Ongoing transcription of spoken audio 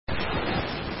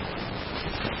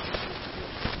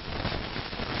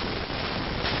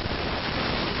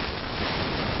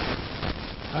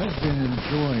I've been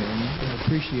enjoying and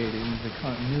appreciating the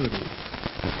continuity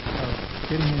of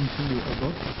getting into a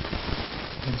book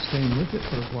and staying with it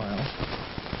for a while.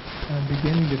 I'm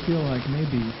beginning to feel like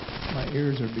maybe my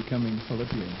ears are becoming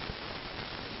Philippian.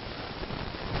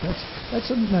 That's not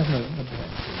a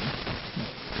bad thing. No.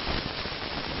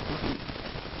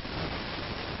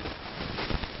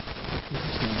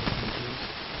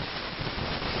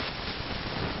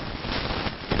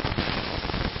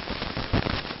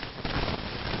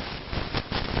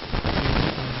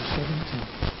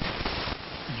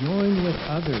 Join with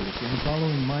others in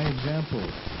following my example,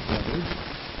 brothers,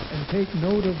 and take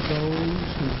note of those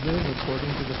who live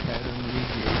according to the pattern we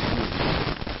gave you.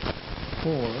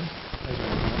 For, as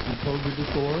I have told you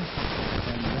before,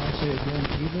 and now say again,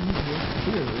 even with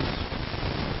tears,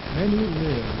 many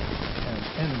live as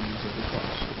enemies of the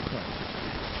cross of Christ.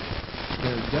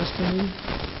 Their destiny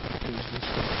is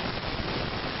destruction.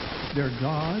 Their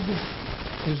God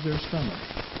is their stomach,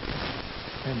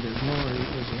 and their glory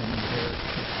is in their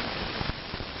chest.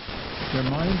 Their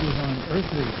mind is on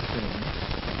earthly things,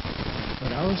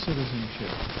 but our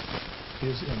citizenship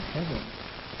is in heaven,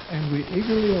 and we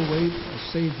eagerly await a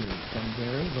Savior from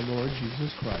there, the Lord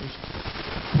Jesus Christ,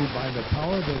 who by the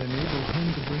power that enables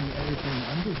him to bring everything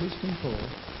under his control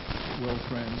will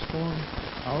transform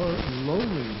our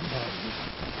lowly bodies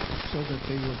so that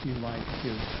they will be like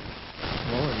his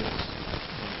glorious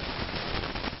body.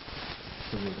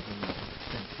 The word of the Lord.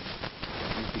 Thank you.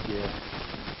 Thank you, dear.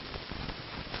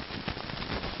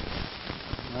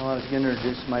 Well, I was going to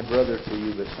introduce my brother to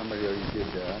you, but somebody already did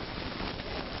that.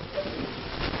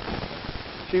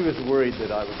 She was worried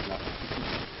that I was not.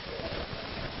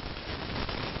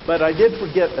 But I did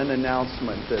forget an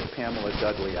announcement that Pamela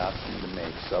Dudley asked me to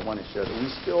make, so I want to share that. We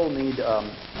still need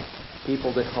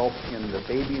people to help in the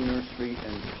baby nursery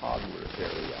and toddler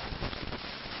area.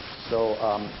 So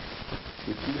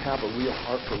if you have a real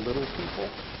heart for little people,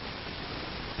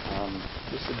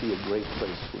 this would be a great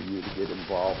place for you to get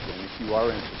involved. And if you are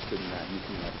interested in that, you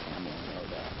can let Pamela know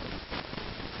that.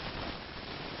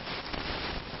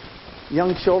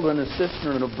 Young children, a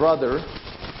sister and a brother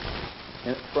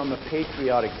from a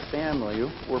patriotic family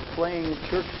were playing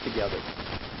church together.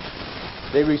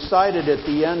 They recited at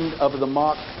the end of the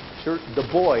mock church, the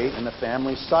boy in the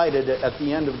family cited at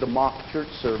the end of the mock church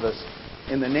service,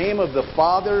 "In the name of the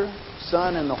Father,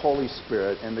 Son, and the Holy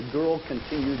Spirit," and the girl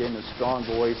continued in a strong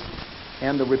voice,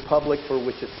 "and the republic for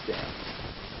which it stands."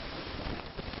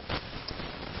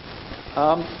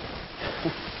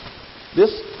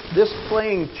 This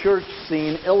playing church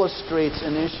scene illustrates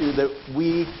an issue that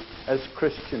we as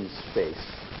Christians face.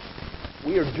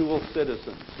 We are dual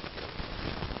citizens.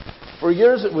 For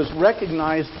years it was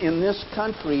recognized in this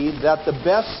country that the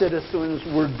best citizens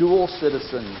were dual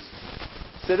citizens.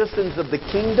 Citizens of the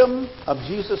kingdom of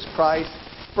Jesus Christ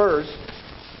first,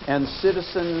 and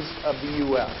citizens of the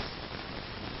U.S.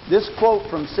 This quote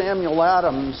from Samuel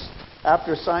Adams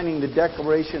after signing the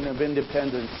Declaration of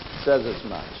Independence says as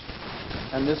much.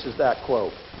 And this is that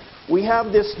quote. "We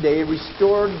have this day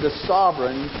restored the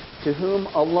sovereign to whom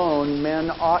alone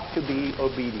men ought to be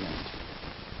obedient.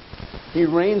 He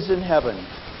reigns in heaven,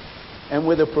 and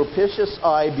with a propitious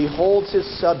eye beholds his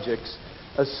subjects,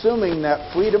 assuming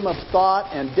that freedom of thought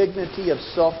and dignity of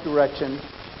self-direction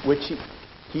which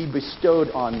he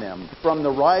bestowed on them. From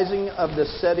the rising of the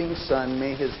setting sun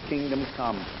may his kingdom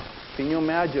come." Can you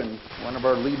imagine one of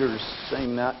our leaders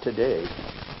saying that today?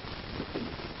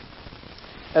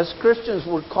 As Christians,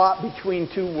 we're caught between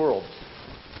two worlds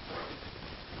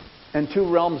and two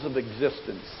realms of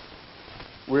existence.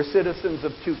 We're citizens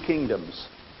of two kingdoms.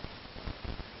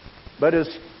 But as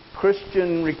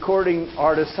Christian recording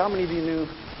artists, how many of you knew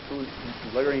who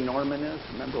Larry Norman is?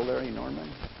 Remember Larry Norman?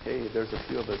 Hey, there's a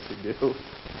few of us who do.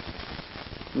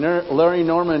 Larry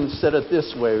Norman said it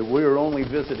this way: "We are only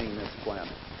visiting this planet."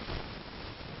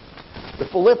 The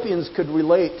Philippians could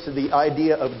relate to the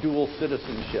idea of dual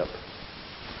citizenship.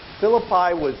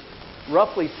 Philippi was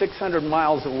roughly 600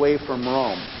 miles away from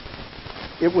Rome.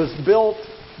 It was built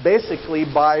basically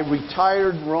by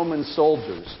retired Roman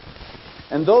soldiers.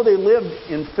 And though they lived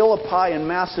in Philippi in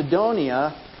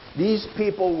Macedonia, these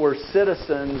people were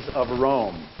citizens of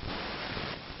Rome.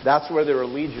 That's where their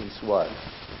allegiance was.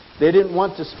 They didn't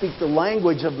want to speak the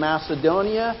language of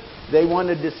Macedonia. They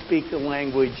wanted to speak the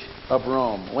language of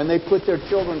Rome. When they put their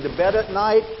children to bed at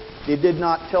night, they did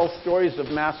not tell stories of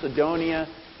Macedonia.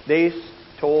 They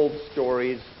told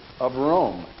stories of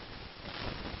Rome.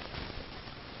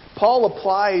 Paul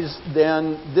applies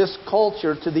then this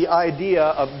culture to the idea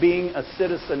of being a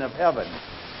citizen of heaven.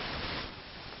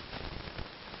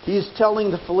 He's telling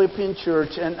the Philippian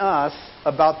church and us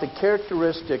about the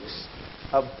characteristics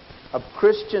of of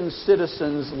Christian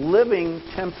citizens living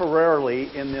temporarily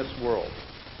in this world.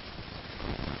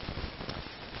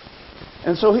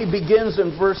 And so he begins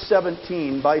in verse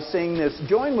 17 by saying this,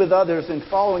 "Join with others in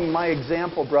following my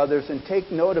example, brothers, and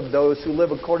take note of those who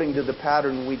live according to the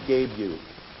pattern we gave you."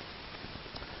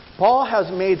 Paul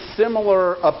has made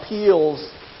similar appeals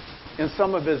in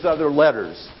some of his other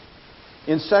letters.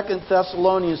 In 2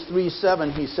 Thessalonians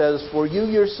 3:7 he says, "For you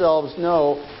yourselves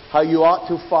know how you ought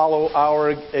to follow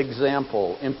our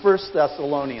example." In 1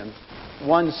 Thessalonians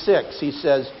 1:6 he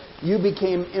says, "You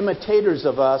became imitators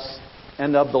of us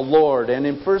and of the Lord." And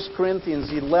in 1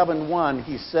 Corinthians 11:1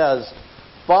 he says,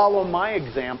 "Follow my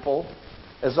example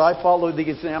as I follow the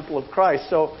example of Christ."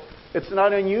 So it's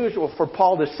not unusual for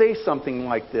Paul to say something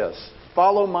like this.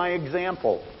 Follow my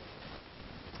example.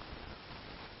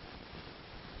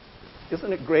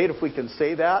 Isn't it great if we can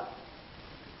say that?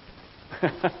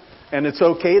 And it's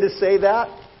okay to say that?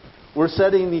 We're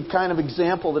setting the kind of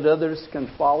example that others can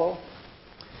follow.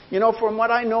 You know, from what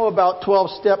I know about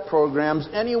 12-step programs,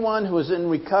 anyone who is in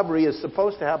recovery is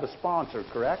supposed to have a sponsor,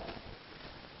 correct?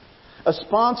 A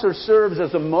sponsor serves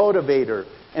as a motivator,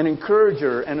 an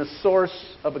encourager, and a source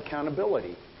of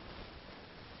accountability.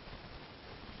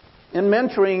 And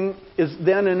mentoring is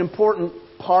then an important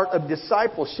part of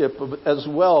discipleship as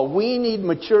well. We need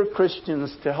mature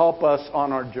Christians to help us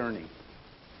on our journey.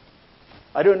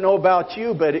 I don't know about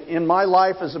you, but in my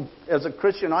life as a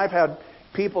Christian, I've had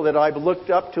people that I've looked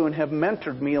up to and have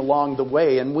mentored me along the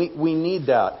way, and we need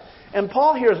that. And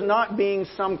Paul here is not being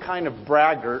some kind of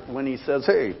braggart when he says,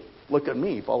 "Hey, look at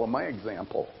me, follow my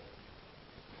example."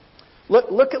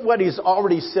 Look at what he's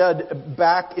already said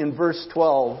back in verse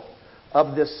 12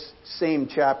 of this same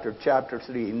chapter, chapter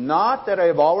 3. "Not that I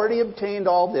have already obtained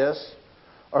all this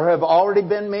or have already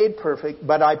been made perfect,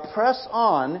 but I press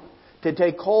on to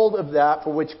take hold of that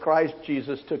for which Christ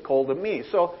Jesus took hold of me."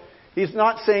 So he's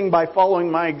not saying by following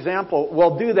my example,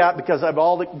 well, do that because I've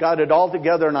got it all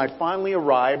together and I finally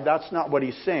arrived. That's not what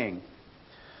he's saying.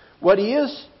 What he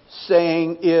is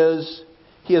saying is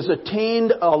he has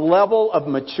attained a level of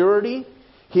maturity,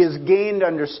 he has gained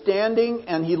understanding,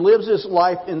 and he lives his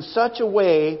life in such a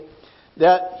way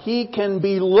that he can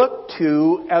be looked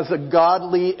to as a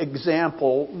godly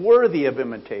example worthy of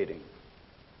imitating.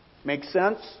 Make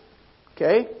sense?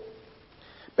 Okay?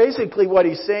 Basically what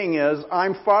he's saying is,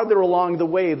 I'm farther along the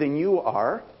way than you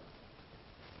are,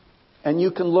 and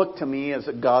you can look to me as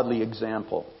a godly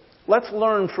example. Let's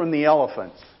learn from the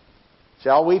elephants,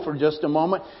 shall we, for just a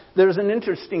moment? There's an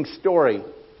interesting story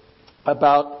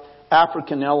about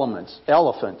African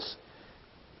elephants.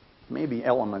 Maybe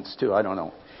elements too, I don't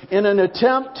know. In an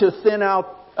attempt to thin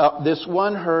out this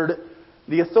one herd,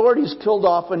 the authorities killed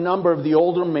off a number of the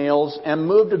older males and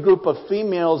moved a group of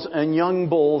females and young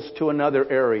bulls to another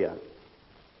area.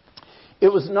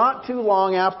 It was not too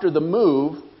long after the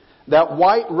move that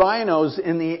white rhinos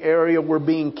in the area were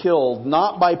being killed,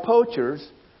 not by poachers,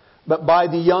 but by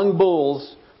the young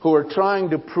bulls who were trying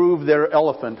to prove their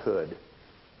elephanthood.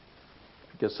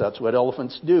 I guess that's what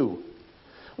elephants do.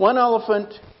 One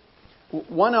elephant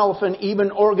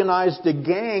even organized a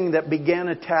gang that began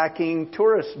attacking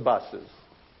tourist buses.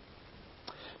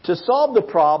 To solve the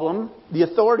problem, the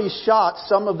authorities shot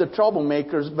some of the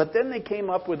troublemakers, but then they came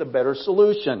up with a better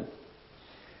solution.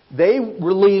 They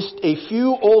released a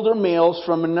few older males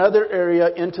from another area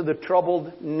into the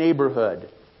troubled neighborhood.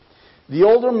 The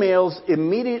older males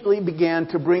immediately began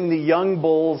to bring the young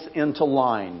bulls into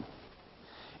line.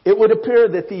 It would appear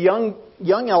that the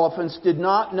young elephants did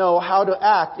not know how to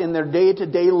act in their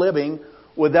day-to-day living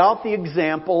without the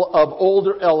example of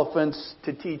older elephants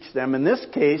to teach them. In this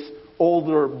case,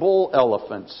 older bull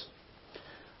elephants.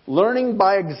 Learning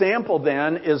by example,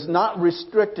 then, is not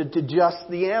restricted to just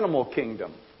the animal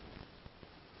kingdom.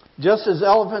 Just as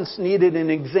elephants needed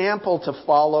an example to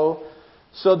follow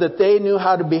so that they knew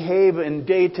how to behave in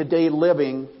day-to-day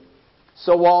living,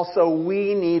 so also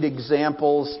we need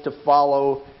examples to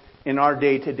follow in our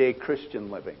day-to-day Christian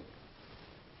living.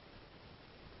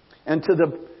 And to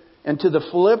the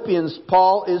Philippians,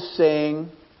 Paul is saying,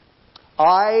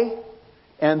 I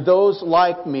and those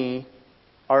like me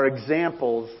are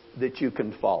examples that you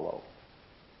can follow.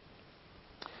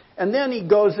 And then he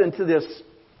goes into this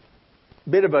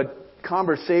bit of a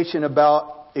conversation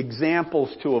about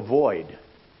examples to avoid.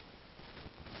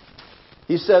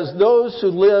 He says, those who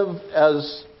live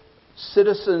as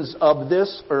citizens of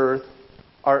this earth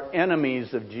are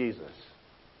enemies of Jesus.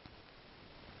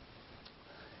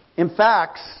 In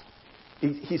fact,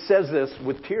 he says this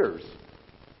with tears.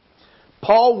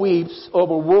 Paul weeps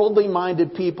over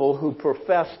worldly-minded people who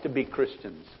profess to be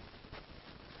Christians.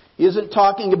 He isn't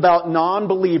talking about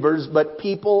non-believers, but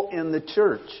people in the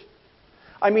church.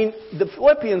 I mean, the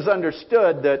Philippians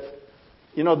understood that,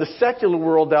 the secular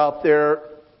world out there,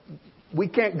 we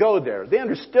can't go there. They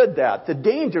understood that. The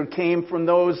danger came from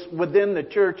those within the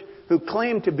church who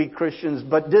claimed to be Christians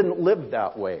but didn't live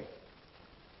that way.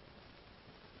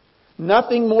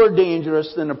 Nothing more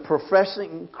dangerous than a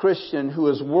professing Christian who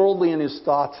is worldly in his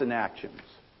thoughts and actions.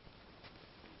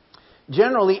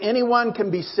 Generally, anyone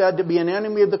can be said to be an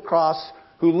enemy of the cross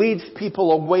who leads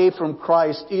people away from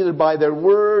Christ either by their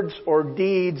words or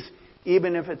deeds,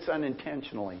 even if it's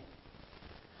unintentionally.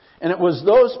 And it was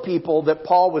those people that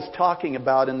Paul was talking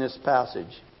about in this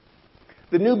passage.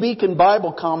 The New Beacon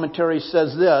Bible Commentary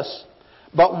says this,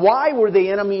 but why were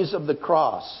they enemies of the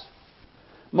cross?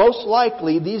 Most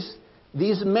likely, these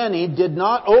many did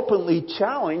not openly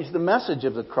challenge the message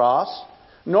of the cross,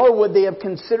 nor would they have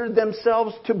considered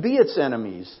themselves to be its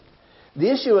enemies.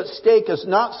 The issue at stake is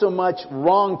not so much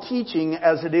wrong teaching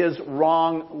as it is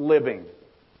wrong living.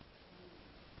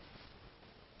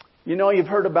 You've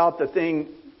heard about the thing,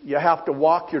 you have to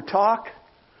walk your talk.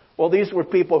 Well, these were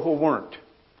people who weren't.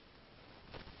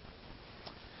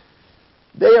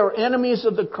 They are enemies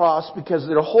of the cross because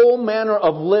their whole manner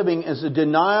of living is a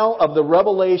denial of the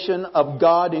revelation of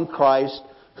God in Christ,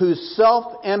 whose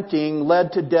self-emptying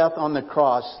led to death on the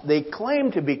cross. They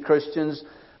claim to be Christians,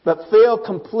 but fail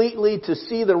completely to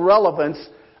see the relevance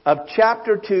of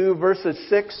chapter 2, verses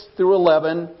 6 through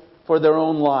 11 for their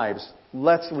own lives.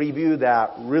 Let's review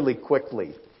that really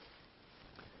quickly.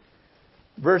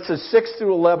 Verses 6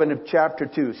 through 11 of chapter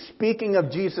 2. Speaking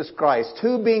of Jesus Christ,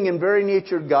 who being in very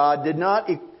nature God, did not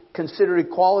consider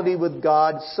equality with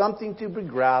God something to be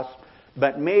grasped,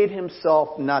 but made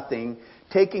himself nothing,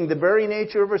 taking the very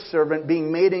nature of a servant,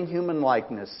 being made in human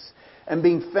likeness. And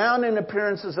being found in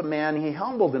appearance as a man, he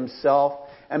humbled himself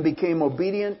and became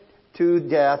obedient to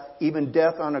death, even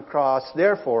death on a cross.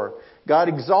 Therefore, God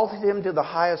exalted him to the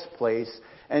highest place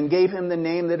and gave him the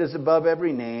name that is above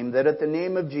every name, that at the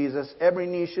name of Jesus every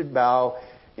knee should bow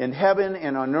in heaven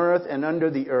and on earth and under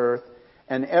the earth,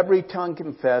 and every tongue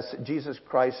confess that Jesus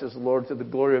Christ is Lord, to the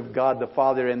glory of God the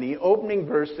Father. And the opening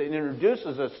verse that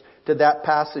introduces us to that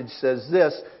passage says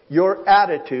this, your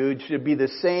attitude should be the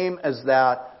same as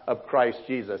that of Christ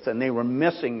Jesus. And they were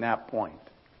missing that point.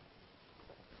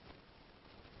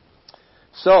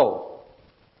 So,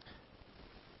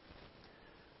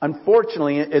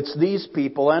 unfortunately, it's these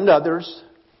people and others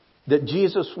that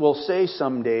Jesus will say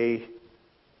someday,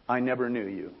 I never knew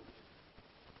you.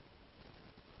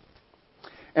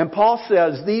 And Paul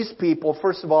says these people,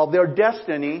 first of all, their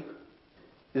destiny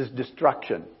is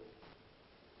destruction.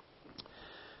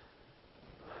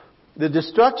 The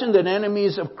destruction that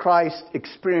enemies of Christ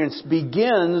experience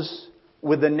begins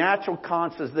with the natural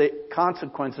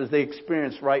consequences they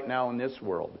experience right now in this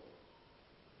world.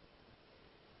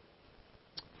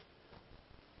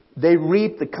 They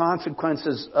reap the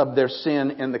consequences of their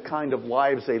sin and the kind of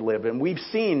lives they live. And we've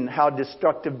seen how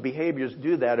destructive behaviors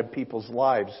do that in people's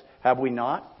lives. Have we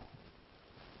not?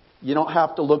 You don't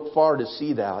have to look far to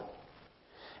see that.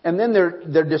 And then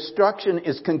their destruction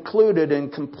is concluded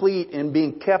and complete in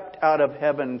being kept out of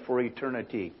heaven for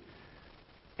eternity.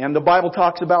 And the Bible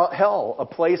talks about hell, a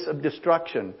place of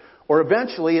destruction. Or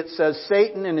eventually it says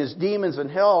Satan and his demons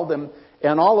and hell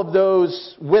and all of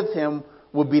those with him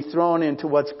will be thrown into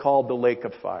what's called the lake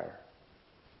of fire.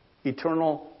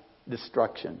 Eternal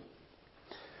destruction.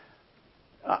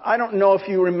 I don't know if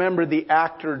you remember the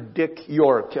actor Dick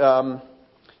York.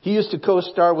 He used to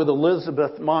co-star with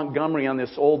Elizabeth Montgomery on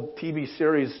this old TV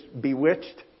series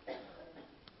Bewitched.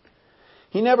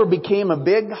 He never became a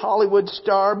big Hollywood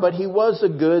star, but he was a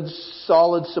good,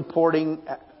 solid, supporting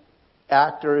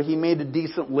actor. He made a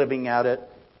decent living at it.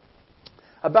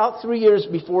 About 3 years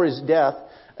before his death,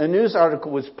 a news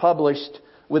article was published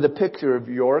with a picture of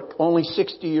York, only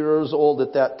 60 years old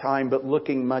at that time, but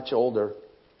looking much older.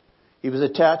 He was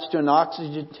attached to an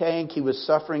oxygen tank. He was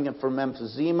suffering from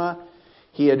emphysema.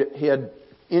 He had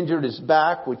injured his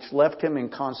back, which left him in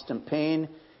constant pain.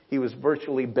 He was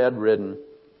virtually bedridden.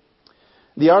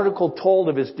 The article told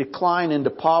of his decline into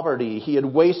poverty. He had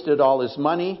wasted all his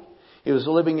money. He was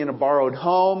living in a borrowed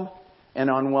home and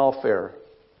on welfare.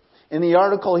 In the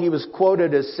article, he was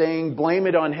quoted as saying, blame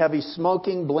it on heavy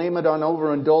smoking, blame it on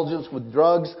overindulgence with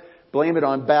drugs, blame it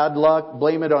on bad luck,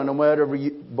 blame it on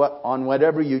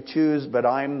whatever you choose, but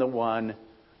I'm the one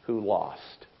who lost.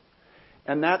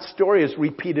 And that story is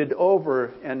repeated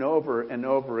over and over and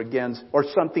over again, or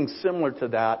something similar to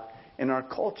that in our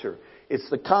culture. It's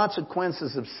the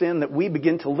consequences of sin that we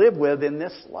begin to live with in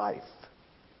this life.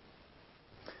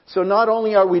 So not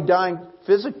only are we dying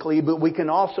physically, but we can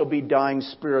also be dying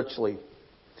spiritually.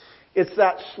 It's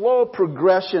that slow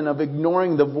progression of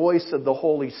ignoring the voice of the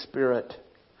Holy Spirit.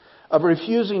 of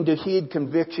refusing to heed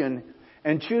conviction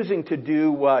and choosing to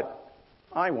do what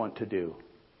I want to do,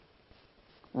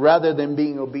 rather than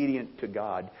being obedient to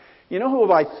God. You know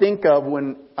who I think of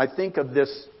when I think of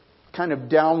this kind of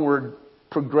downward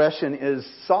progression is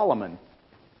Solomon.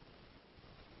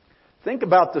 Think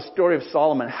about the story of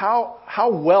Solomon, how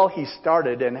well he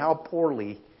started and how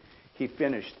poorly he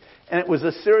finished. And it was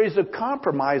a series of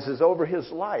compromises over his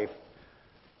life.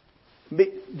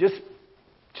 Just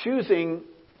choosing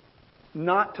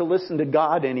not to listen to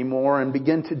God anymore and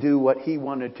begin to do what he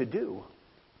wanted to do.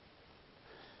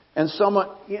 And someone,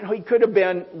 he could have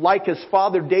been, like his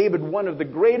father David, one of the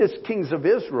greatest kings of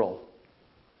Israel.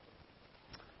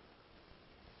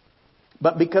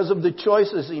 But because of the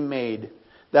choices he made,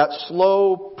 that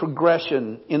slow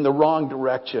progression in the wrong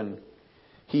direction,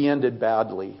 he ended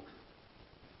badly.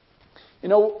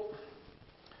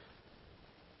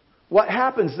 What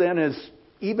happens then is,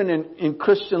 even in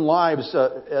Christian lives,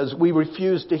 as we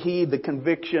refuse to heed the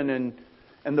conviction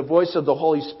and the voice of the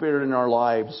Holy Spirit in our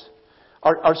lives,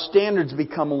 our standards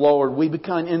become lowered. We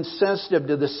become insensitive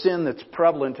to the sin that's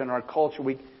prevalent in our culture.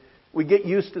 We get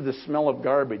used to the smell of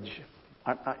garbage.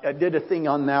 I did a thing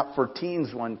on that for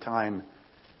teens one time.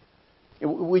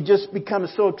 We just become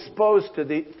so exposed to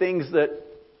the things that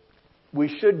we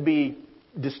should be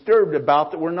disturbed about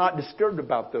that we're not disturbed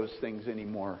about those things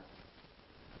anymore.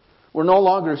 We're no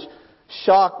longer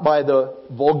shocked by the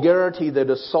vulgarity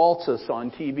that assaults us on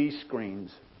TV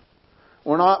screens.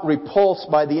 We're not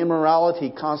repulsed by the immorality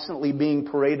constantly being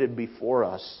paraded before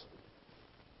us.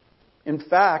 In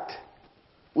fact,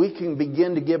 we can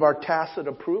begin to give our tacit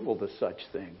approval to such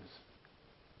things.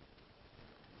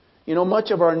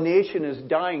 Much of our nation is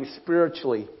dying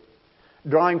spiritually,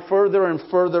 drawing further and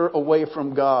further away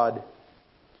from God.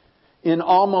 In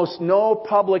almost no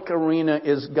public arena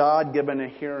is God given a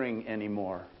hearing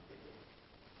anymore.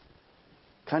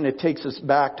 Kind of takes us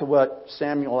back to what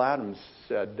Samuel Adams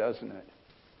said, doesn't it?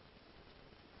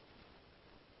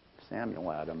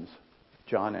 Samuel Adams.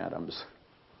 John Adams.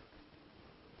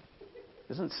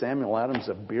 Isn't Samuel Adams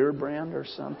a beer brand or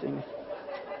something?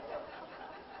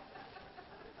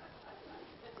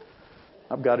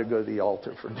 I've got to go to the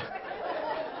altar for that.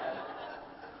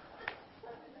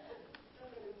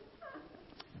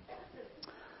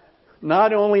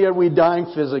 Not only are we dying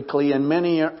physically,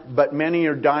 but many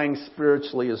are dying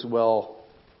spiritually as well.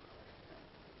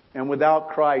 And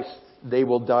without Christ, they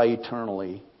will die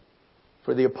eternally.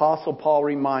 For the Apostle Paul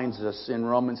reminds us in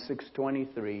Romans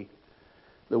 6:23,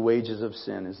 the wages of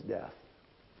sin is death.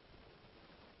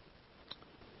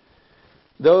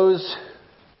 Those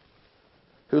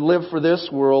who live for this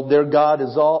world, their God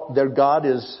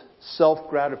is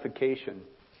self-gratification.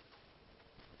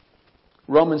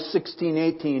 Romans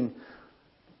 16:18,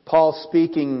 Paul,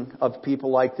 speaking of people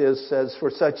like this, says, "For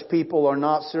such people are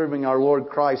not serving our Lord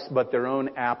Christ, but their own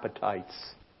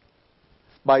appetites.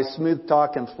 By smooth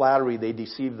talk and flattery, they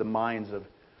deceive the minds of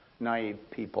naive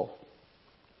people."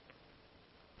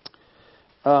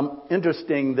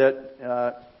 Interesting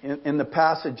that in the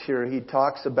passage here, he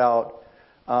talks about,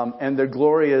 and their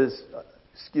God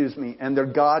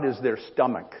is their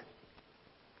stomach.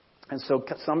 And so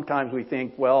sometimes we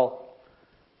think,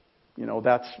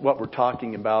 that's what we're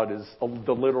talking about is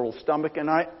the literal stomach,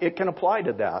 and it can apply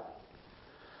to that.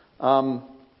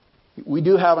 We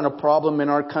do have a problem in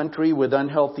our country with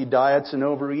unhealthy diets and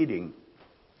overeating.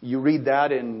 You read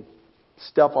that in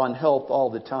stuff on health all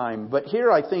the time. But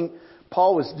here I think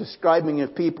Paul was describing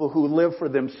of people who live for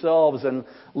themselves and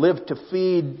live to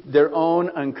feed their own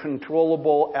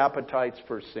uncontrollable appetites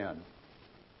for sin.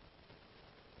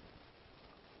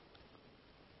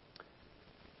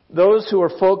 Those who are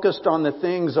focused on the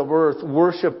things of earth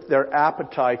worship their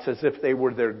appetites as if they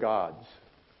were their gods.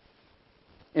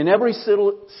 In every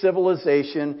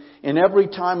civilization, in every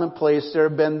time and place, there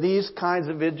have been these kinds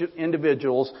of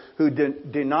individuals who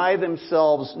deny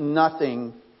themselves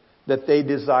nothing that they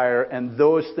desire, and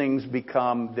those things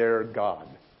become their God.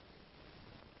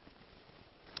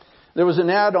 There was an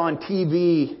ad on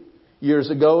TV years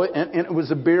ago, and it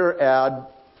was a beer ad,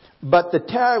 but the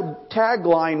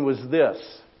tagline was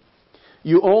this: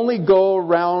 "You only go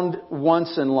around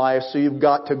once in life, so you've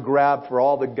got to grab for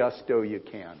all the gusto you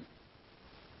can."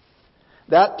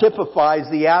 That typifies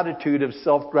the attitude of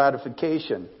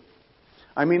self-gratification.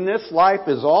 This life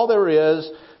is all there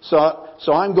is, so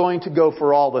I'm going to go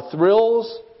for all the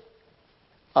thrills,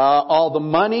 all the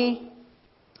money,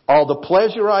 all the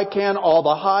pleasure I can, all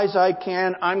the highs I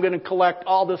can. I'm going to collect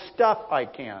all the stuff I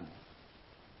can.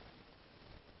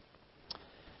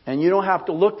 And you don't have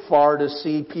to look far to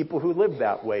see people who live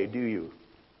that way, do you?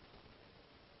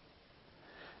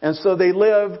 And so they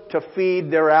live to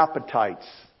feed their appetites.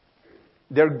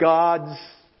 Their gods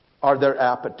are their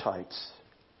appetites.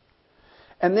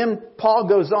 And then Paul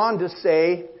goes on to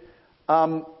say,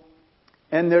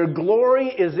 and their glory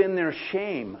is in their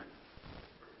shame.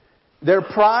 Their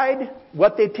pride,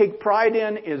 what they take pride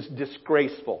in, is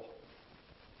disgraceful.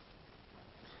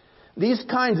 These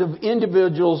kinds of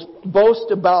individuals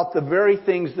boast about the very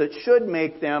things that should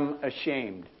make them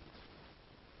ashamed.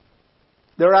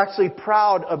 They're actually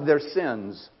proud of their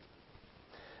sins.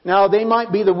 Now, they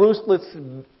might be the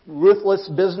ruthless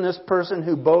business person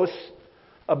who boasts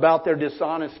about their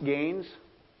dishonest gains.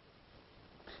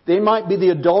 They might be the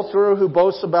adulterer who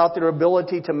boasts about their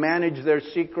ability to manage their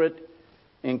secret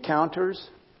encounters.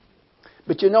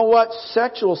 But you know what?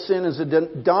 Sexual sin is a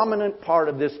dominant part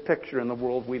of this picture in the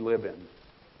world we live in.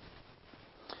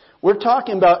 We're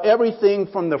talking about everything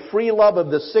from the free love of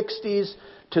the 60s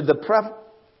to the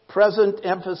present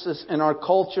emphasis in our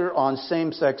culture on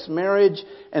same-sex marriage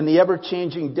and the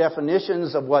ever-changing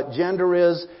definitions of what gender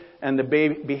is and the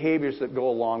behaviors that go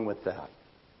along with that.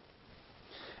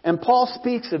 And Paul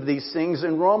speaks of these things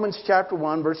in Romans chapter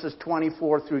 1, verses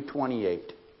 24 through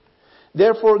 28.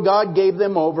 Therefore God gave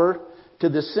them over to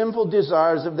the sinful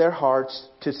desires of their hearts,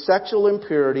 to sexual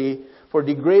impurity, for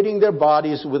degrading their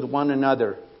bodies with one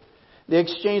another. They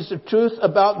exchanged the truth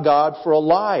about God for a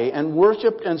lie and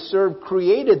worshipped and served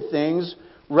created things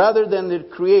rather than the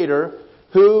Creator,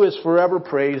 who is forever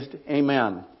praised.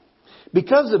 Amen.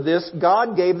 Because of this,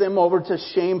 God gave them over to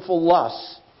shameful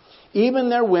lusts. Even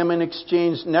their women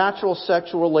exchanged natural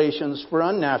sexual relations for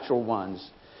unnatural ones.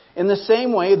 In the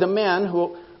same way, the men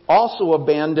who also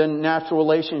abandoned natural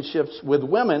relationships with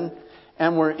women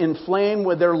and were inflamed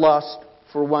with their lust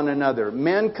for one another.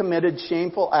 Men committed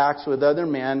shameful acts with other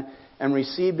men and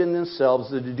received in themselves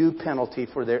the due penalty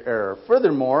for their error.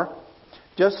 Furthermore,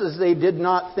 just as they did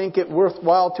not think it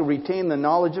worthwhile to retain the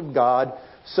knowledge of God,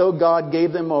 so God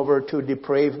gave them over to a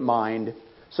depraved mind,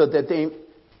 so that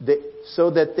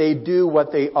they do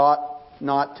what they ought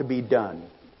not to be done.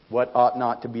 What ought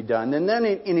not to be done. And then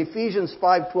in Ephesians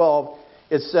 5:12,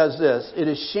 it says this, it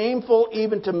is shameful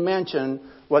even to mention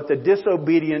what the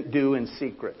disobedient do in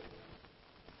secret.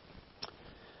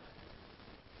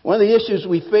 One of the issues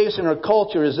we face in our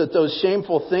culture is that those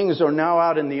shameful things are now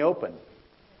out in the open.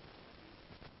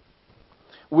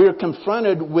 We are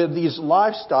confronted with these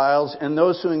lifestyles and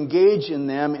those who engage in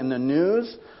them in the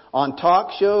news, on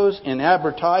talk shows, in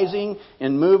advertising,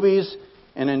 in movies,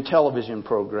 and in television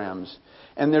programs.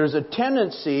 And there's a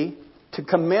tendency to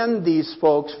commend these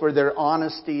folks for their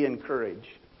honesty and courage.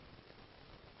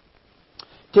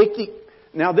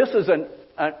 Now this is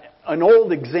an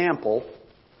old example,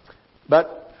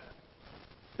 but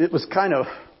it was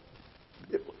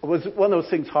one of those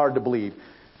things hard to believe.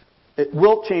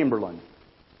 Wilt Chamberlain.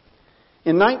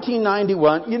 In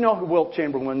 1991, you know who Wilt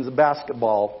Chamberlain is, a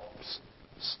basketball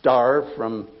star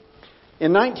from...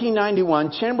 In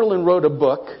 1991, Chamberlain wrote a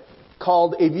book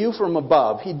called A View from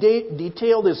Above. He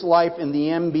detailed his life in the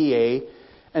NBA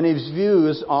and his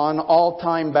views on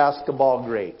all-time basketball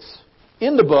greats.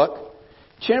 In the book,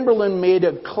 Chamberlain made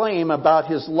a claim about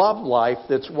his love life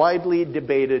that's widely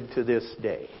debated to this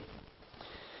day.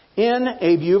 In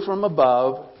A View from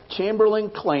Above,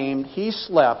 Chamberlain claimed he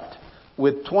slept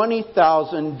with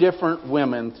 20,000 different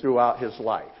women throughout his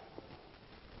life.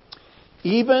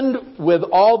 Even with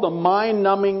all the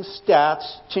mind-numbing stats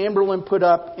Chamberlain put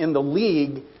up in the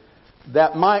league,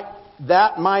 that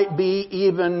might be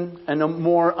even a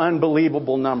more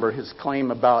unbelievable number, his claim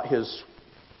about his...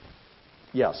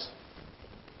 Yes.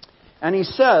 And he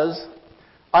says,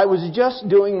 I was just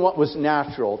doing what was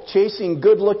natural, chasing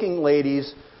good-looking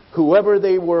ladies, whoever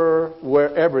they were,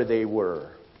 wherever they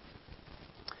were.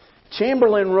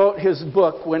 Chamberlain wrote his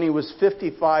book when he was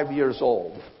 55 years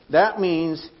old. That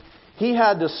means he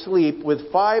had to sleep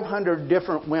with 500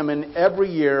 different women every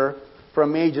year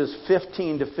from ages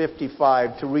 15 to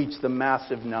 55 to reach the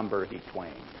massive number he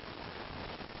claimed.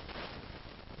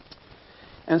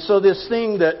 And so this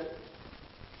thing that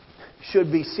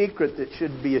should be secret, that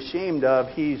should be ashamed of,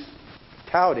 he's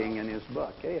touting in his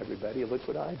book. Hey, everybody, look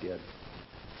what I did.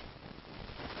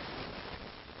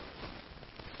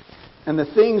 And the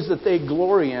things that they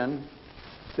glory in,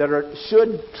 that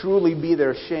should truly be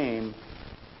their shame,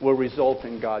 will result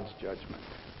in God's judgment.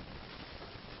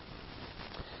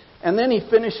 And then he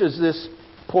finishes this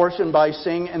portion by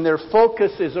saying, and their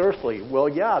focus is earthly. Well,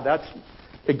 yeah, that's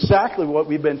exactly what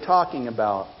we've been talking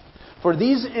about. For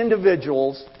these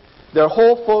individuals, their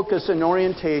whole focus and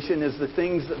orientation is the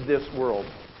things of this world.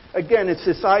 Again, it's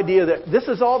this idea that this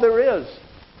is all there is.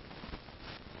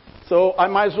 So I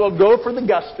might as well go for the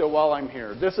gusto while I'm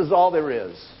here. This is all there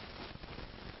is.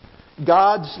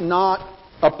 God's not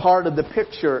a part of the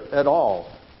picture at all,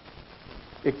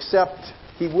 except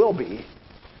he will be.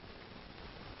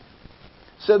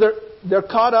 So they're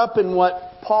caught up in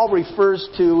what Paul refers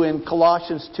to in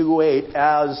Colossians 2:8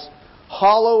 as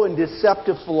hollow and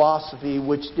deceptive philosophy,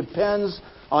 which depends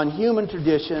on human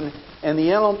tradition and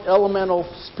the elemental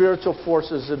spiritual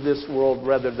forces of this world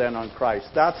rather than on Christ.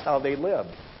 That's how they live.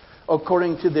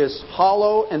 According to this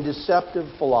hollow and deceptive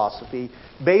philosophy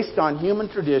based on human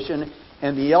tradition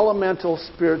and the elemental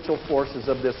spiritual forces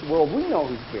of this world. We know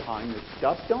who's behind this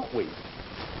stuff, don't we?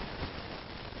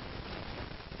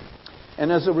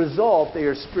 And as a result, they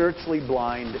are spiritually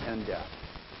blind and deaf.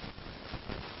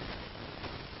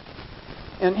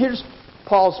 And here's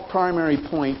Paul's primary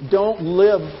point. Don't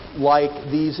live like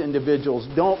these individuals.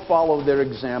 Don't follow their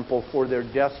example, for their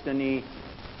destiny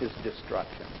is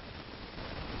destruction.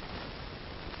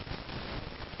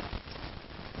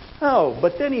 Oh,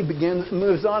 but then he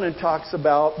moves on and talks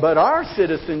about, but our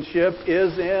citizenship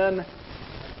is in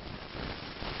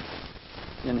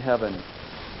heaven.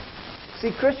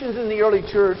 See, Christians in the early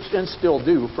church, and still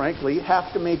do, frankly,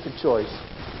 have to make a choice.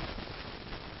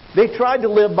 They tried to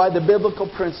live by the biblical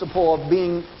principle of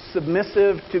being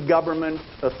submissive to government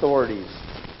authorities.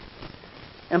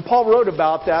 And Paul wrote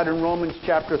about that in Romans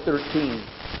chapter 13.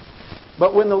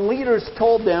 But when the leaders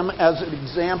told them, as an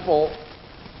example,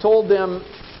 told them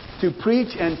to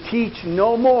preach and teach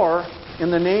no more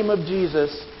in the name of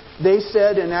Jesus, they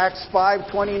said in Acts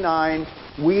 5:29,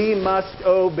 we must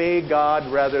obey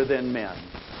God rather than men.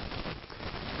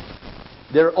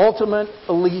 Their ultimate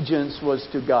allegiance was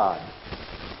to God.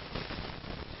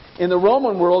 In the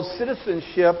Roman world,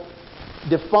 citizenship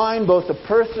defined both a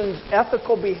person's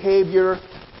ethical behavior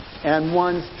and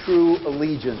one's true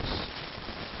allegiance.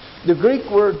 The Greek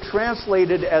word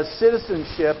translated as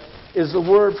citizenship is the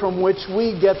word from which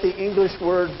we get the English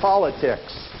word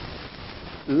politics.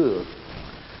 Ugh.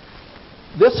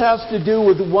 This has to do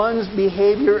with one's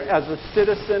behavior as a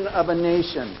citizen of a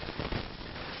nation.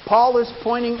 Paul is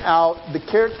pointing out the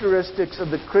characteristics of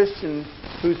the Christian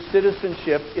whose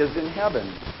citizenship is in heaven.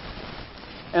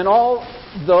 And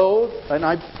although, and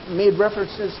I made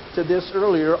references to this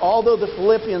earlier, although the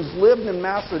Philippians lived in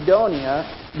Macedonia,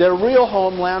 their real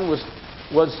homeland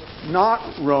was not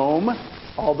Rome,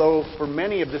 although for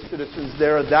many of the citizens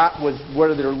there, that was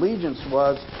where their allegiance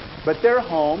was. But their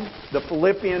home, the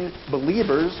Philippian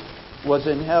believers, was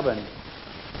in heaven.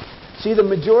 See, the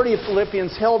majority of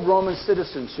Philippians held Roman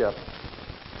citizenship.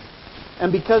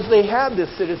 And because they had this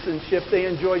citizenship, they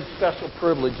enjoyed special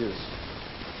privileges.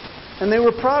 And they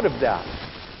were proud of that.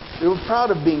 They were proud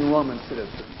of being Roman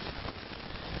citizens.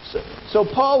 So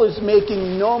Paul is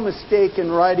making no mistake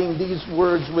in writing these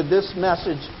words with this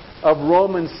message of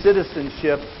Roman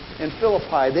citizenship in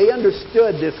Philippi. They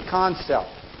understood this concept.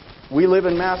 We live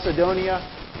in Macedonia,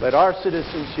 but our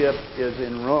citizenship is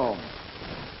in Rome.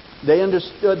 They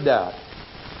understood that.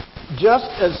 Just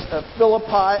as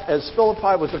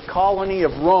Philippi was a colony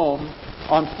of Rome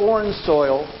on foreign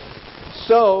soil,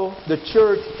 so the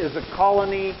church is a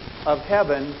colony of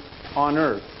heaven on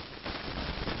earth.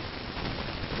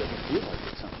 It doesn't feel like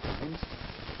it sometimes.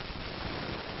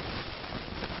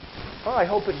 Oh, I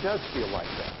hope it does feel like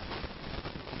that.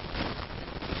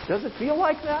 Does it feel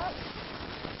like that?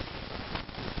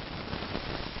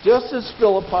 Just as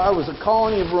Philippi was a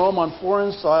colony of Rome on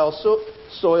foreign soil,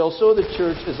 so the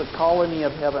church is a colony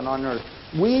of heaven on earth.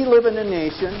 We live in a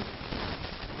nation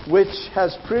which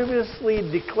has previously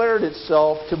declared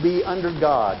itself to be under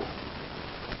God.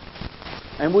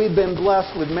 And we've been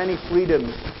blessed with many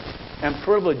freedoms and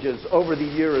privileges over the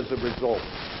year as a result.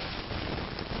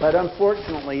 But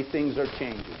unfortunately, things are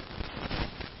changing.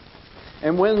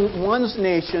 And when one's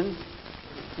nation,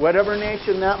 whatever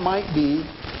nation that might be,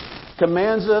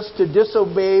 commands us to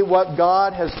disobey what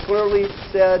God has clearly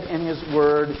said in His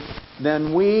Word,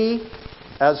 then we,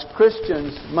 as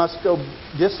Christians, must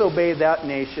disobey that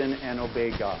nation and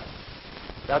obey God.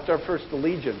 That's our first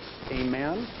allegiance.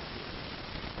 Amen?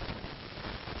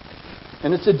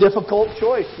 And it's a difficult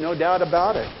choice, no doubt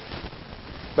about it.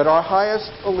 But our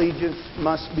highest allegiance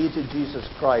must be to Jesus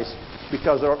Christ,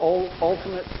 because our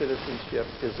ultimate citizenship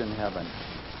is in heaven.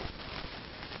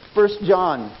 1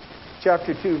 John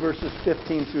chapter 2, verses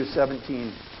 15 through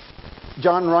 17.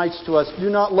 John writes to us,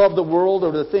 "Do not love the world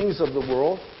or the things of the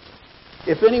world.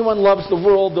 If anyone loves the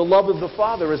world, the love of the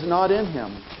Father is not in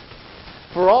him.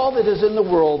 For all that is in the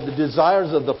world, the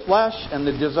desires of the flesh and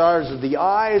the desires of the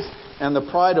eyes and the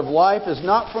pride of life is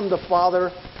not from the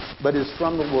Father, but is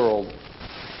from the world.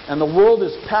 And the world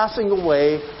is passing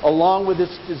away along with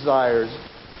its desires,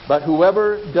 but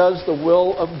whoever does the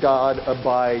will of God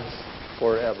abides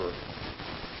forever."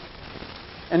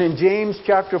 And in James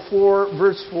chapter 4,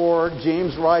 verse 4,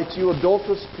 James writes, "You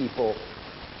adulterous people,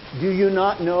 do you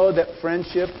not know that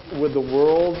friendship with the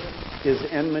world is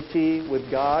enmity with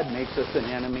God, makes us an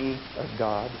enemy of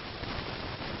God?"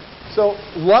 So,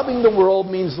 loving the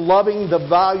world means loving the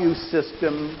value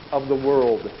system of the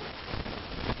world.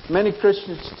 Many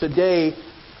Christians today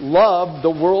love the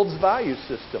world's value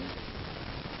system.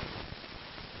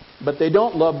 But they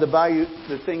don't love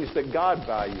the things that God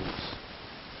values.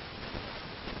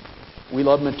 We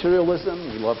love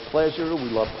materialism, we love pleasure, we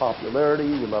love popularity,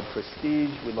 we love prestige,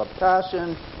 we love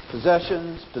passion,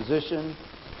 possessions, position.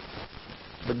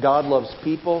 But God loves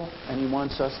people, and He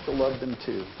wants us to love them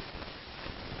too.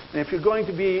 And if you're going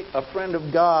to be a friend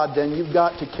of God, then you've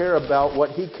got to care about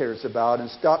what He cares about and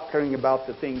stop caring about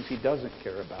the things He doesn't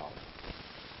care about.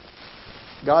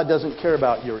 God doesn't care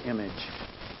about your image.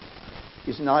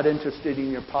 He's not interested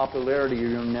in your popularity or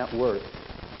your net worth.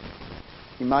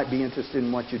 He might be interested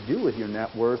in what you do with your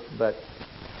net worth, but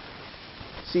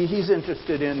see, He's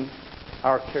interested in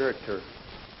our character.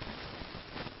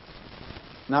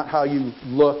 Not how you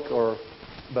look,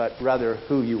 but rather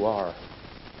who you are.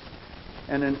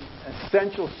 And an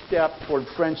essential step toward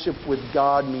friendship with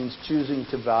God means choosing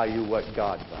to value what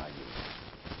God values.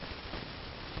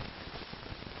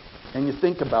 And you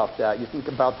think about that. You think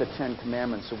about the Ten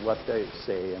Commandments of what they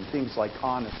say, and things like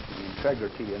honesty,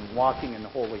 integrity, and walking in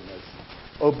holiness,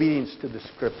 obedience to the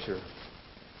Scripture.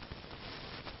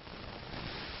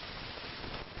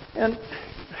 And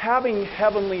having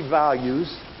heavenly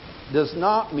values does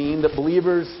not mean that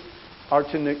believers are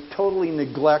to totally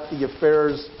neglect the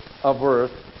affairs of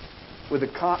earth with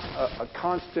a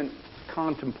constant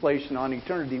contemplation on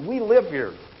eternity. We live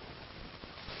here.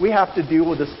 We have to deal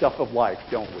with the stuff of life,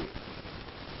 don't we?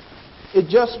 It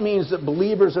just means that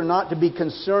believers are not to be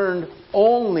concerned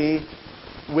only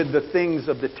with the things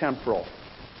of the temporal.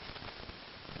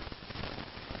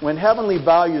 When heavenly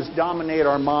values dominate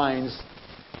our minds,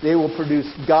 they will produce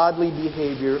godly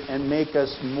behavior and make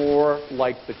us more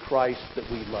like the Christ that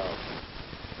we love.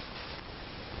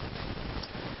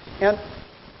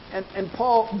 And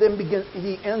Paul then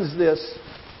he ends this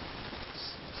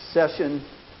session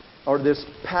or this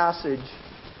passage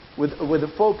with a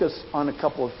focus on a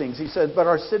couple of things. He said, "But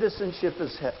our citizenship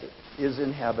is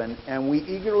in heaven, and we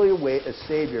eagerly await a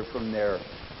Savior from there,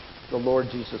 the Lord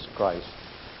Jesus Christ."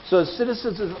 So as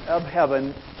citizens of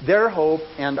heaven, their hope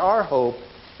and our hope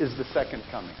is the second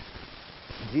coming.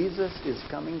 Jesus is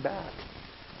coming back.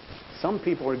 Some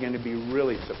people are going to be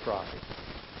really surprised.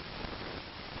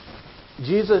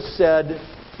 Jesus said,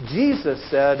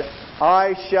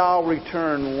 "I shall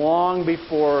return," long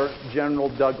before General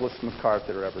Douglas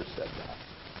MacArthur ever said that.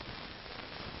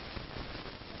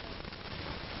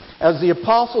 As the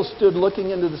apostles stood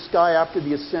looking into the sky after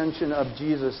the ascension of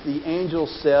Jesus, the angel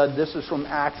said, this is from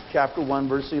Acts chapter 1,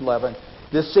 verse 11,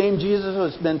 "This same Jesus who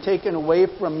has been taken away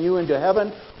from you into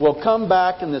heaven will come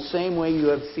back in the same way you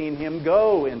have seen Him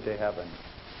go into heaven."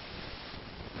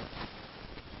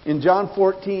 In John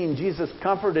 14, Jesus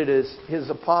comforted His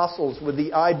apostles with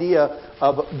the idea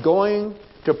of going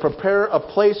to prepare a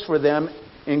place for them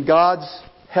in God's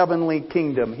heavenly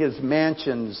kingdom, His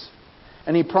mansions.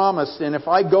 And He promised, "And if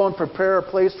I go and prepare a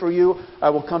place for you,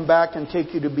 I will come back and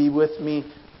take you to be with me,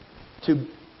 to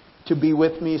be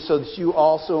with me so that you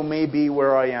also may be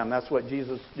where I am." That's what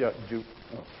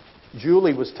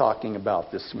Julie was talking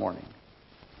about this morning.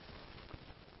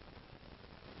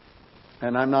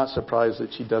 And I'm not surprised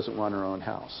that she doesn't want her own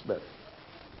house. But,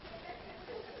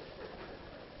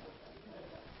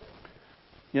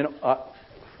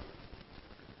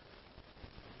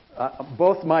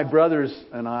 both my brothers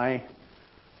and I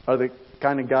are the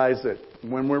kind of guys that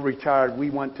when we're retired, we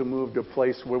want to move to a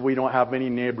place where we don't have any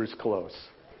neighbors close.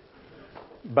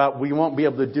 But we won't be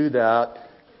able to do that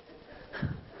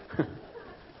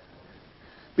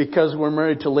because we're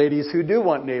married to ladies who do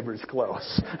want neighbors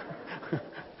close.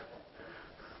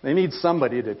 They need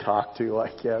somebody to talk to, I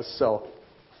guess. So,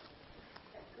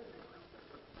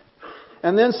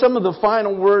 and then some of the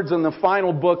final words in the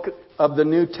final book of the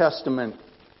New Testament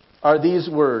are these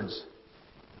words.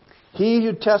 "He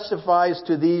who testifies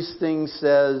to these things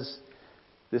says,"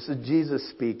 this is Jesus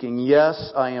speaking,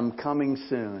 "Yes, I am coming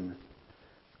soon.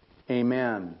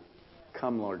 Amen.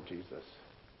 Come, Lord Jesus."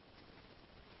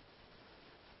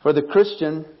 For the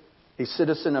Christian, a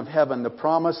citizen of heaven, the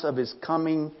promise of His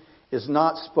coming is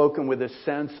not spoken with a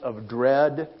sense of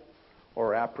dread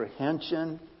or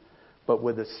apprehension, but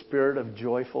with a spirit of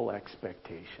joyful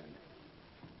expectation.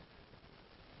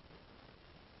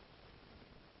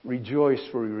 "Rejoice,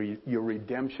 for your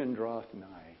redemption draweth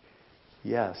nigh."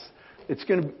 Yes.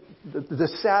 The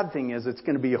sad thing is it's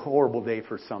going to be a horrible day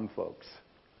for some folks.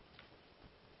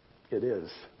 It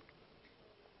is.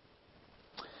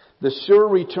 The sure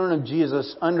return of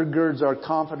Jesus undergirds our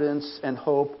confidence and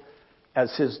hope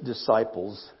as His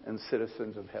disciples and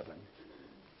citizens of heaven.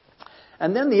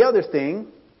 And then the other thing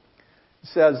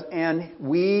says, and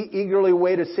we eagerly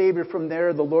await a Savior from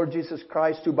there, the Lord Jesus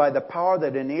Christ, who by the power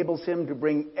that enables Him to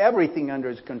bring everything under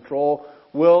His control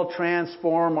will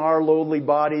transform our lowly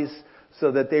bodies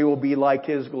so that they will be like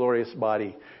His glorious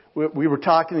body. We were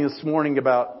talking this morning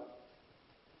about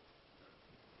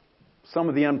some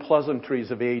of the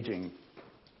unpleasantries of aging.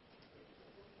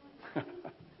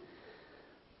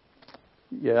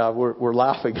 Yeah, we're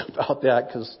laughing about that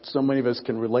because so many of us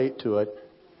can relate to it.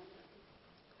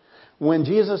 When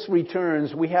Jesus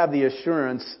returns, we have the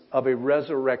assurance of a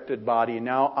resurrected body.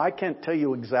 Now, I can't tell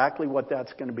you exactly what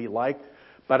that's going to be like,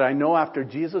 but I know after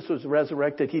Jesus was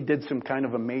resurrected, He did some kind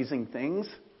of amazing things,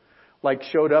 like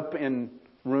showed up in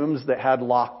rooms that had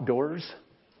locked doors.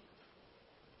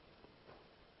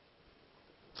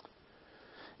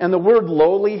 And the word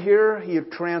lowly here, He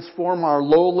transformed our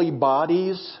lowly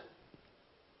bodies.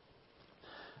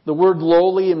 The word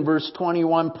lowly in verse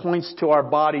 21 points to our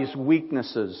body's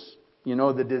weaknesses. You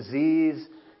know, the disease,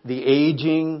 the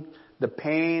aging, the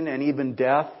pain, and even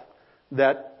death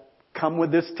that come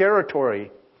with this territory,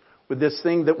 with this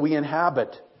thing that we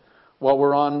inhabit while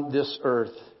we're on this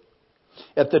earth.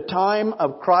 At the time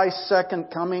of Christ's second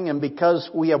coming, and because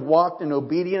we have walked in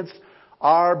obedience,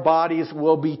 our bodies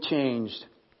will be changed.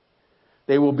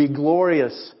 They will be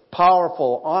glorious,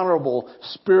 powerful, honorable,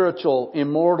 spiritual,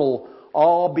 immortal,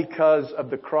 all because of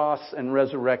the cross and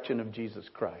resurrection of Jesus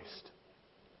Christ.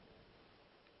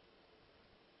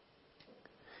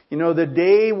 You know, the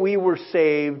day we were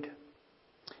saved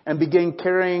and began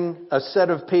carrying a set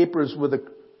of papers with the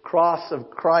cross of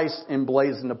Christ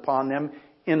emblazoned upon them,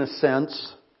 in a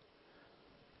sense,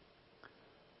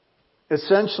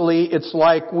 essentially it's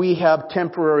like we have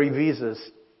temporary visas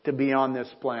to be on this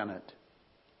planet.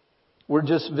 We're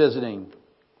just visiting.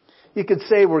 You could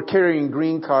say we're carrying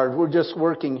green cards. We're just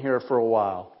working here for a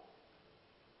while.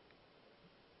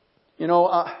 You know,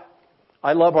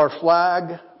 I love our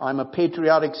flag. I'm a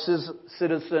patriotic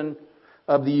citizen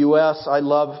of the U.S. I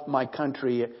love my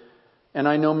country. And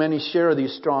I know many share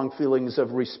these strong feelings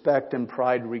of respect and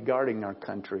pride regarding our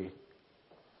country.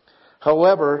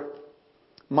 However,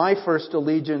 my first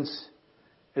allegiance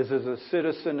is as a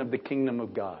citizen of the kingdom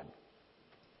of God.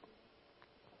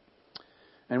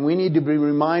 And we need to be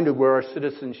reminded where our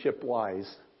citizenship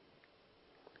lies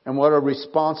and what our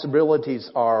responsibilities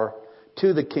are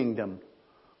to the kingdom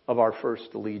of our first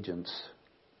allegiance.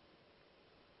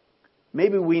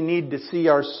 Maybe we need to see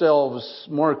ourselves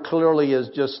more clearly as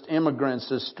just immigrants,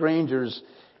 as strangers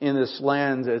in this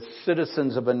land, as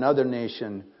citizens of another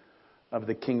nation of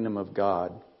the kingdom of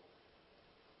God.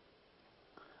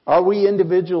 Are we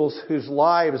individuals whose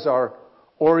lives are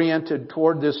oriented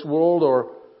toward this world,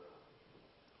 or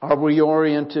are we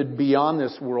oriented beyond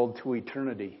this world to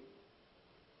eternity?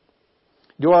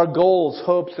 Do our goals,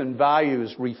 hopes, and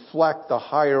values reflect the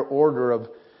higher order of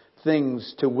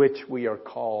things to which we are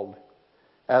called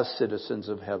as citizens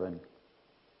of heaven?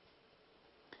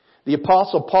 The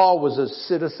Apostle Paul was a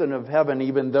citizen of heaven,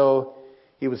 even though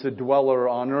he was a dweller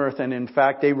on earth, and in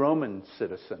fact a Roman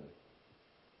citizen.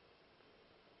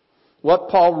 What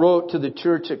Paul wrote to the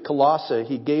church at Colossae,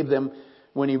 he gave them,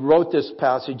 when he wrote this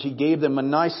passage, he gave them a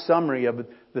nice summary of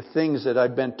the things that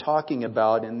I've been talking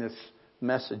about in this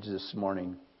message this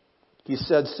morning. He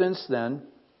said, "Since then,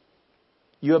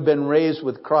 you have been raised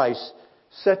with Christ.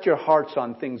 Set your hearts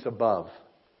on things above,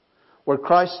 where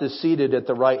Christ is seated at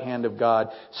the right hand of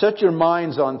God. Set your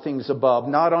minds on things above,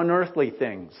 not on earthly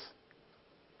things.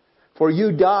 For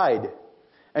you died,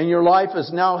 and your life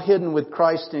is now hidden with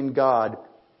Christ in God.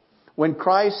 When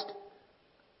Christ,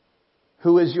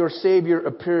 who is your Savior,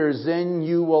 appears, then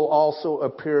you will also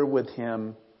appear with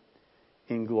Him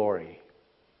in glory."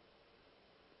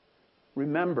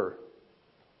 Remember,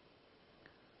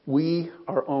 we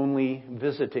are only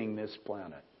visiting this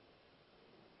planet.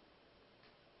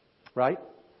 Right?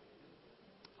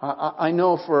 I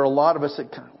know for a lot of us,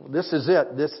 this is it.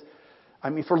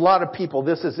 For a lot of people,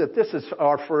 this is it. This is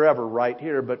our forever right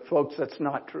here. But folks, that's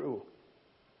not true.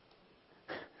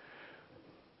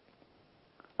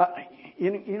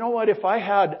 You know what?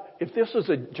 If this was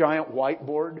a giant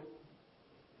whiteboard,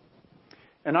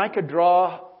 and I could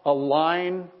draw a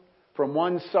line from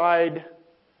one side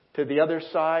to the other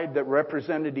side that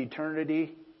represented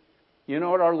eternity, you know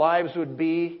what our lives would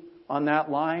be on that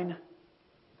line?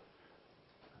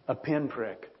 A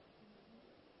pinprick.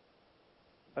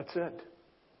 That's it.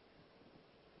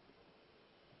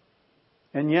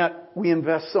 And yet, we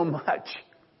invest so much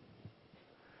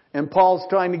And Paul's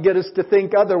trying to get us to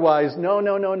think otherwise.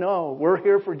 No. We're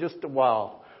here for just a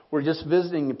while. We're just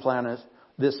visiting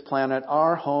this planet.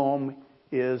 Our home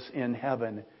is in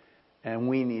heaven. And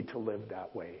we need to live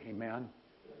that way. Amen.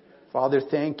 Father,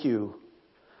 thank you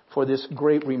for this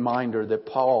great reminder that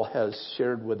Paul has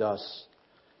shared with us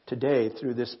today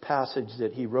through this passage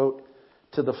that he wrote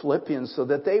to the Philippians so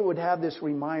that they would have this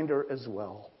reminder as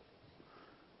well.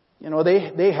 You know,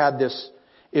 they had this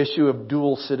issue of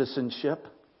dual citizenship.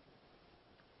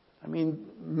 I mean,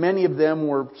 many of them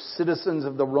were citizens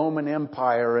of the Roman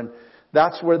Empire, and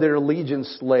that's where their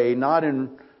allegiance lay, not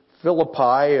in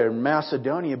Philippi or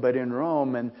Macedonia, but in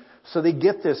Rome. And so they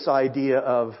get this idea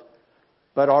of,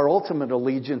 but our ultimate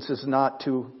allegiance is not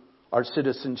to our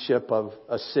citizenship of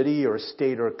a city or a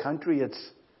state or a country.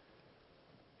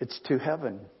 It's to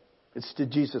heaven. It's to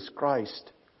Jesus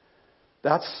Christ.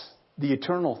 That's the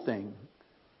eternal thing.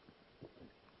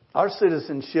 Our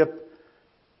citizenship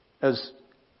as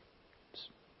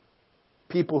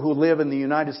people who live in the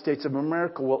United States of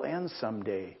America will end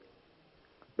someday.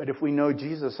 But if we know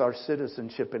Jesus, our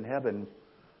citizenship in heaven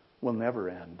will never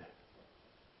end.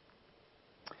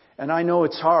 And I know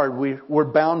it's hard. We're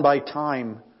bound by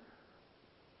time.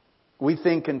 We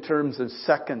think in terms of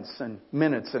seconds and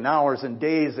minutes and hours and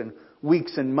days and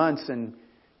weeks and months and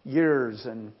years.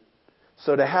 And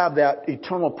so to have that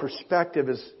eternal perspective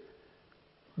is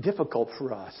difficult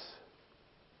for us.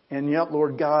 And yet,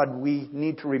 Lord God, we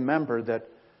need to remember that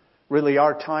really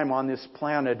our time on this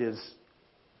planet is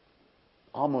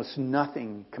almost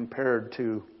nothing compared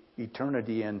to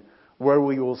eternity and where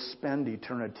we will spend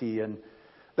eternity. And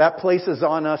that places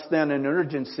on us then an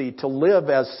urgency to live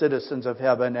as citizens of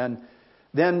heaven and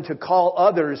then to call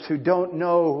others who don't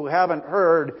know, who haven't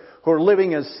heard, who are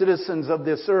living as citizens of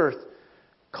this earth,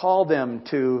 call them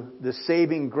to the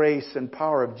saving grace and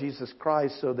power of Jesus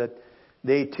Christ so that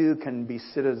they too can be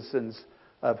citizens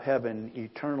of heaven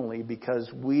eternally,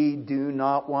 because we do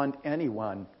not want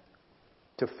anyone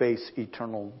to face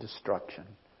eternal destruction.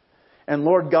 And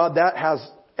Lord God, that has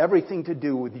everything to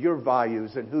do with your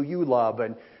values and who you love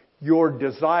and your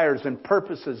desires and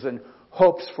purposes and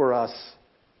hopes for us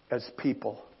as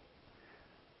people.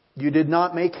 You did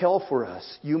not make hell for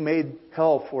us. You made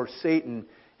hell for Satan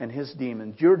and his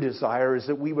demons. Your desire is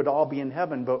that we would all be in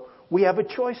heaven, but we have a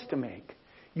choice to make.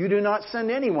 You do not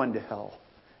send anyone to hell.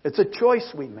 It's a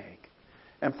choice we make.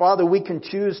 And Father, we can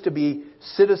choose to be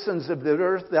citizens of the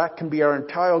earth. That can be our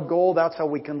entire goal. That's how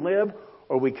we can live.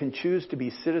 Or we can choose to be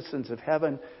citizens of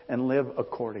heaven and live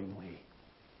accordingly.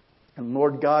 And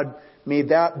Lord God, may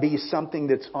that be something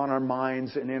that's on our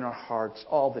minds and in our hearts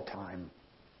all the time.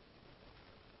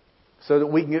 So that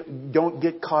we don't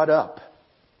get caught up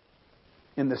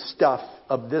in the stuff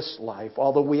of this life.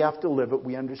 Although we have to live it,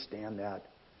 we understand that.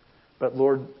 But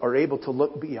Lord, are able to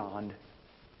look beyond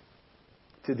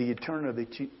to the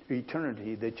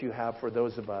eternity that you have for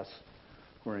those of us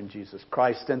who are in Jesus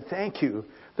Christ. And thank you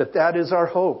that that is our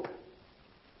hope.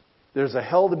 There's a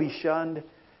hell to be shunned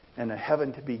and a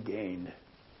heaven to be gained.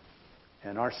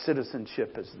 And our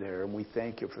citizenship is there, and we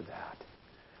thank you for that.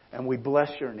 And we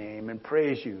bless your name and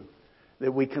praise you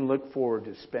that we can look forward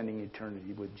to spending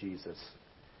eternity with Jesus,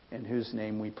 in whose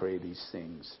name we pray these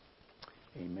things.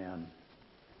 Amen.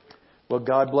 Well,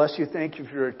 God bless you. Thank you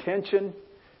for your attention.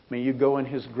 May you go in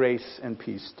His grace and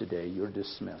peace today. You're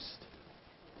dismissed.